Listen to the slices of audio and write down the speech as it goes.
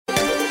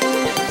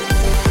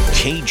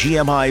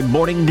KGMI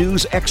Morning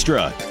News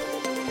Extra.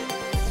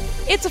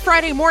 It's a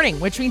Friday morning,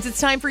 which means it's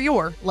time for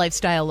your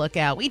Lifestyle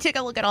Lookout. We take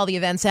a look at all the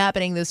events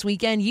happening this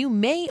weekend you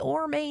may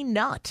or may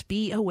not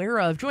be aware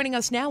of. Joining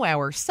us now,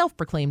 our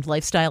self-proclaimed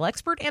lifestyle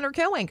expert and our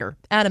co-anchor,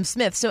 Adam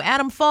Smith. So,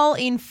 Adam, fall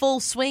in full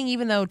swing,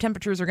 even though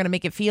temperatures are going to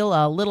make it feel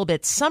a little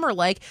bit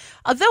summer-like.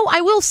 Though I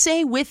will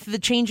say with the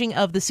changing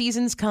of the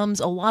seasons comes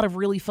a lot of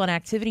really fun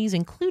activities,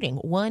 including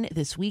one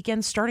this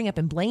weekend starting up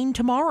in Blaine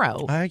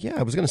tomorrow. I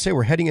was going to say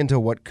we're heading into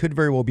what could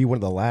very well be one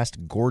of the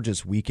last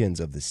gorgeous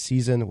weekends of the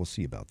season. We'll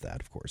see about that,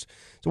 of course.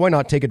 So why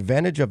not take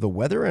advantage of the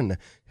weather and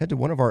head to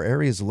one of our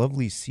area's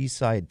lovely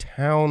seaside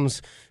towns?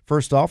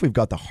 First off, we've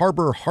got the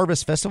Harbor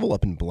Harvest Festival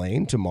up in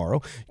Blaine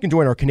tomorrow. You can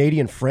join our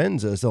Canadian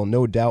friends as they'll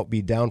no doubt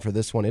be down for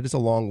this one. It is a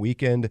long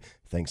weekend,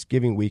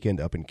 Thanksgiving weekend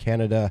up in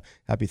Canada.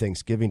 Happy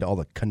Thanksgiving to all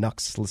the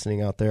Canucks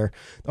listening out there.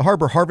 The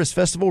Harbor Harvest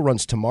Festival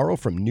runs tomorrow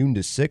from noon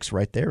to 6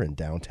 right there in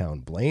downtown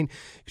Blaine.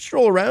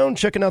 Stroll around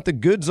checking out the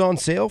goods on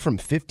sale from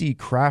 50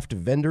 craft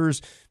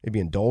vendors. Maybe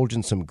indulge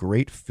in some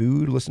great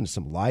food, listen to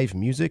some live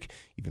music,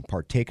 even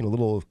partake in a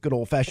little good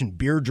old-fashioned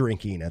beer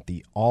drinking at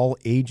the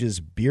all-ages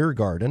beer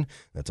garden.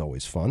 That's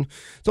always fun.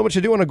 So much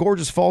to do on a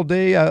gorgeous fall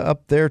day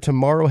up there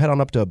tomorrow. Head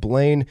on up to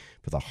Blaine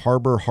for the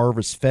Harbor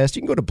Harvest Fest.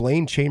 You can go to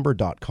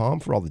blainechamber.com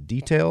for all the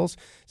details.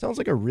 Sounds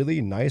like a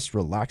really nice,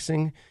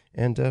 relaxing,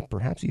 and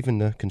perhaps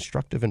even a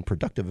constructive and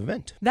productive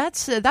event.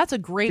 That's a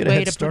great Get a way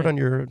head to start put it. on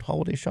your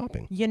holiday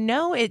shopping. You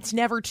know, it's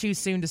never too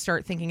soon to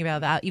start thinking about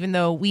that, even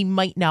though we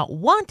might not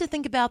want to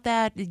think about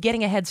that.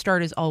 Getting a head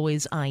start is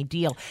always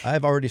ideal.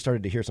 I've already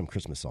started to hear some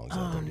Christmas songs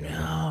out there.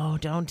 No,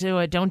 don't do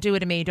it. Don't do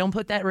it to me. Don't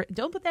put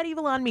that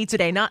evil on me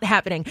today. Not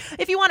happening.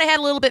 If you want to head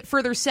a little bit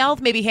further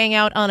south, maybe hang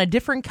out on a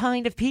different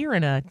kind of pier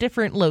in a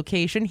different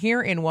location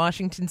here in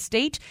Washington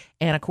State,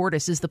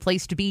 Anacortes is the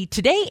place to be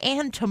today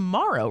and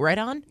tomorrow, right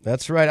on?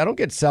 That's right. I don't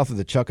get south of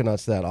the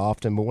Chuckanuts that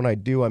often, but when I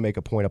do, I make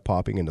a point of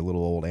popping into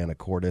little old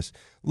Anacortes.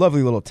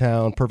 Lovely little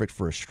town, perfect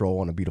for a stroll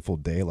on a beautiful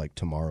day like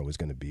tomorrow is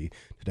going to be,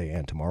 today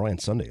and tomorrow,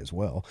 and Sunday as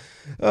well.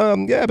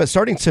 But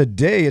starting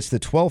today, it's the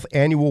 12th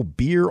annual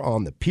Bier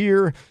on the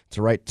Pier. It's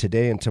right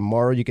today and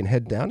tomorrow. You can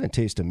head down and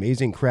taste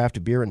amazing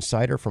craft beer and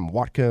cider from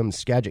Whatcom,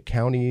 Skagit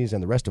counties,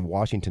 and the rest of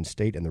Washington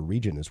State and the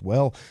region as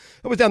well.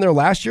 I was down there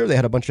last year. They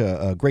had a bunch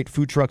of great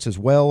food trucks as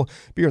well.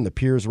 Bier on the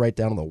Pier is right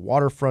down on the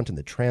waterfront in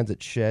the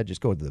transit shed.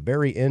 Just go to the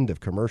very end of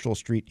Commercial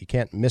Street. You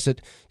can't miss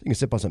it. You can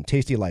sip on some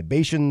tasty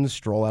libations,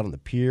 stroll out on the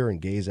pier, and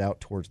gaze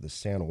out towards the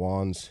San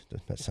Juans.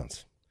 That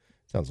sounds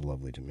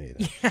lovely to me.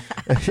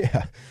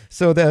 Yeah.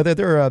 So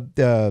there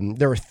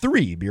are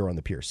 3 Bier on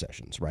the Pier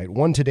sessions, right?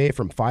 One today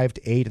from 5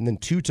 to 8, and then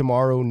 2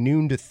 tomorrow,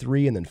 noon to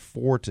 3, and then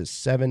 4 to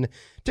 7.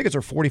 Tickets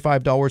are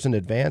 $45 in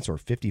advance or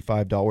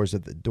 $55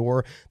 at the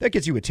door. That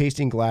gets you a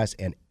tasting glass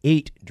and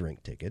 8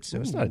 drink tickets,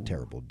 so it's not a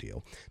terrible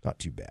deal. Not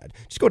too bad.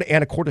 Just go to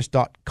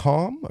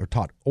anacortes.com, or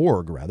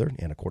 .org rather,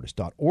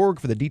 anacortes.org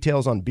for the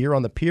details on Bier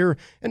on the Pier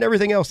and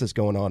everything else that's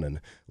going on in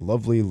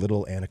lovely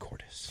little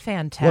Anacortes.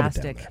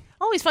 Fantastic.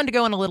 Always fun to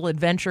go on a little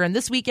adventure, and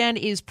this weekend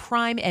is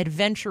prime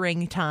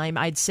adventuring time,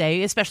 I'd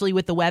say, especially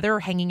with the weather,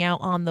 hanging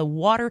out on the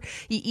water.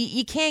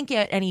 You can't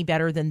get any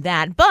better than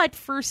that, but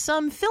for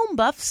some film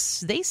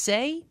buffs, they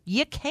say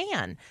you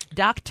can.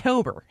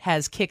 Doctober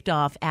has kicked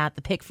off at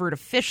the Pickford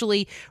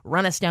officially.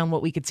 Run us down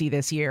what we could see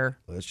this year.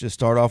 Let's just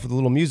start off with a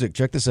little music.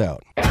 Check this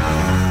out.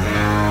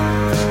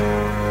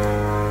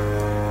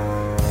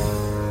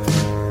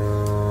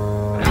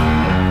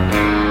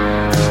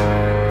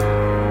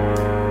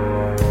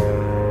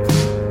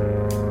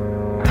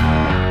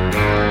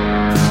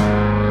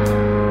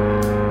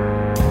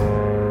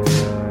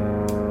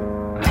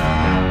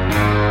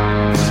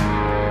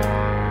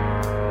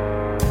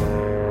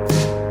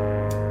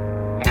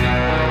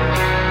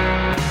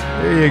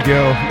 There you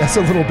go. That's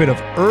a little bit of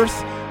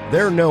Earth.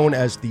 They're known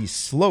as the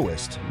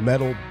slowest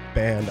metal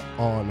band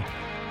on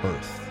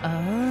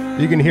Earth.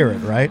 You can hear it,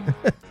 right?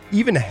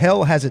 Even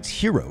Hell Has Its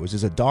Heroes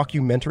is a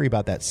documentary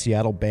about that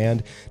Seattle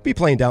band. It'll be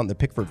playing down at the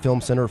Pickford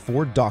Film Center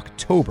for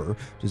Doctober,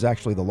 which is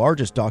actually the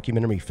largest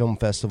documentary film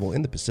festival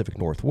in the Pacific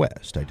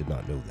Northwest. I did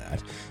not know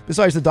that.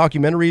 Besides the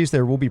documentaries,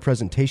 there will be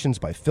presentations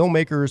by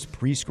filmmakers,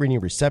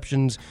 pre-screening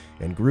receptions,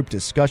 and group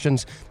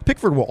discussions.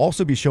 Pickford will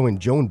also be showing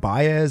Joan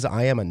Baez,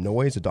 I Am a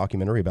Noise, a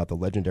documentary about the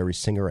legendary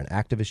singer and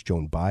activist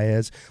Joan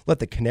Baez. Let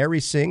the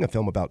Canaries Sing, a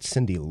film about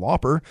Cyndi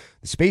Lauper.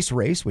 The Space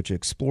Race, which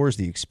explores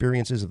the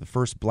experiences of the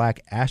first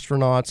black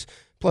astronauts.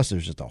 Plus,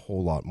 there's just a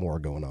whole lot more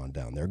going on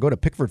down there. Go to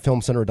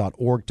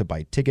pickfordfilmcenter.org to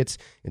buy tickets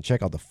and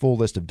check out the full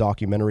list of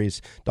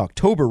documentaries.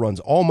 Doctober runs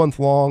all month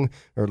long,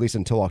 or at least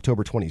until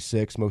October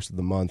 26th, most of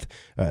the month.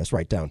 It's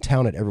right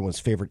downtown at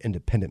everyone's favorite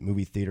independent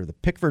movie theater, the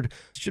Pickford.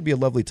 Should be a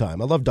lovely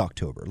time. I love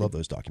Doctober. Love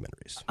those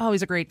documentaries.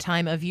 Always a great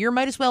time of year.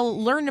 Might as well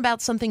learn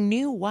about something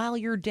new while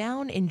you're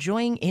down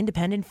enjoying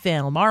independent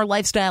film. Our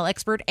lifestyle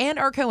expert and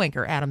our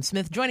co-anchor, Adam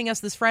Smith, joining us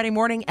this Friday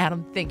morning.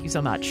 Adam, thank you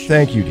so much.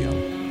 Thank you,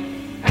 Dianna.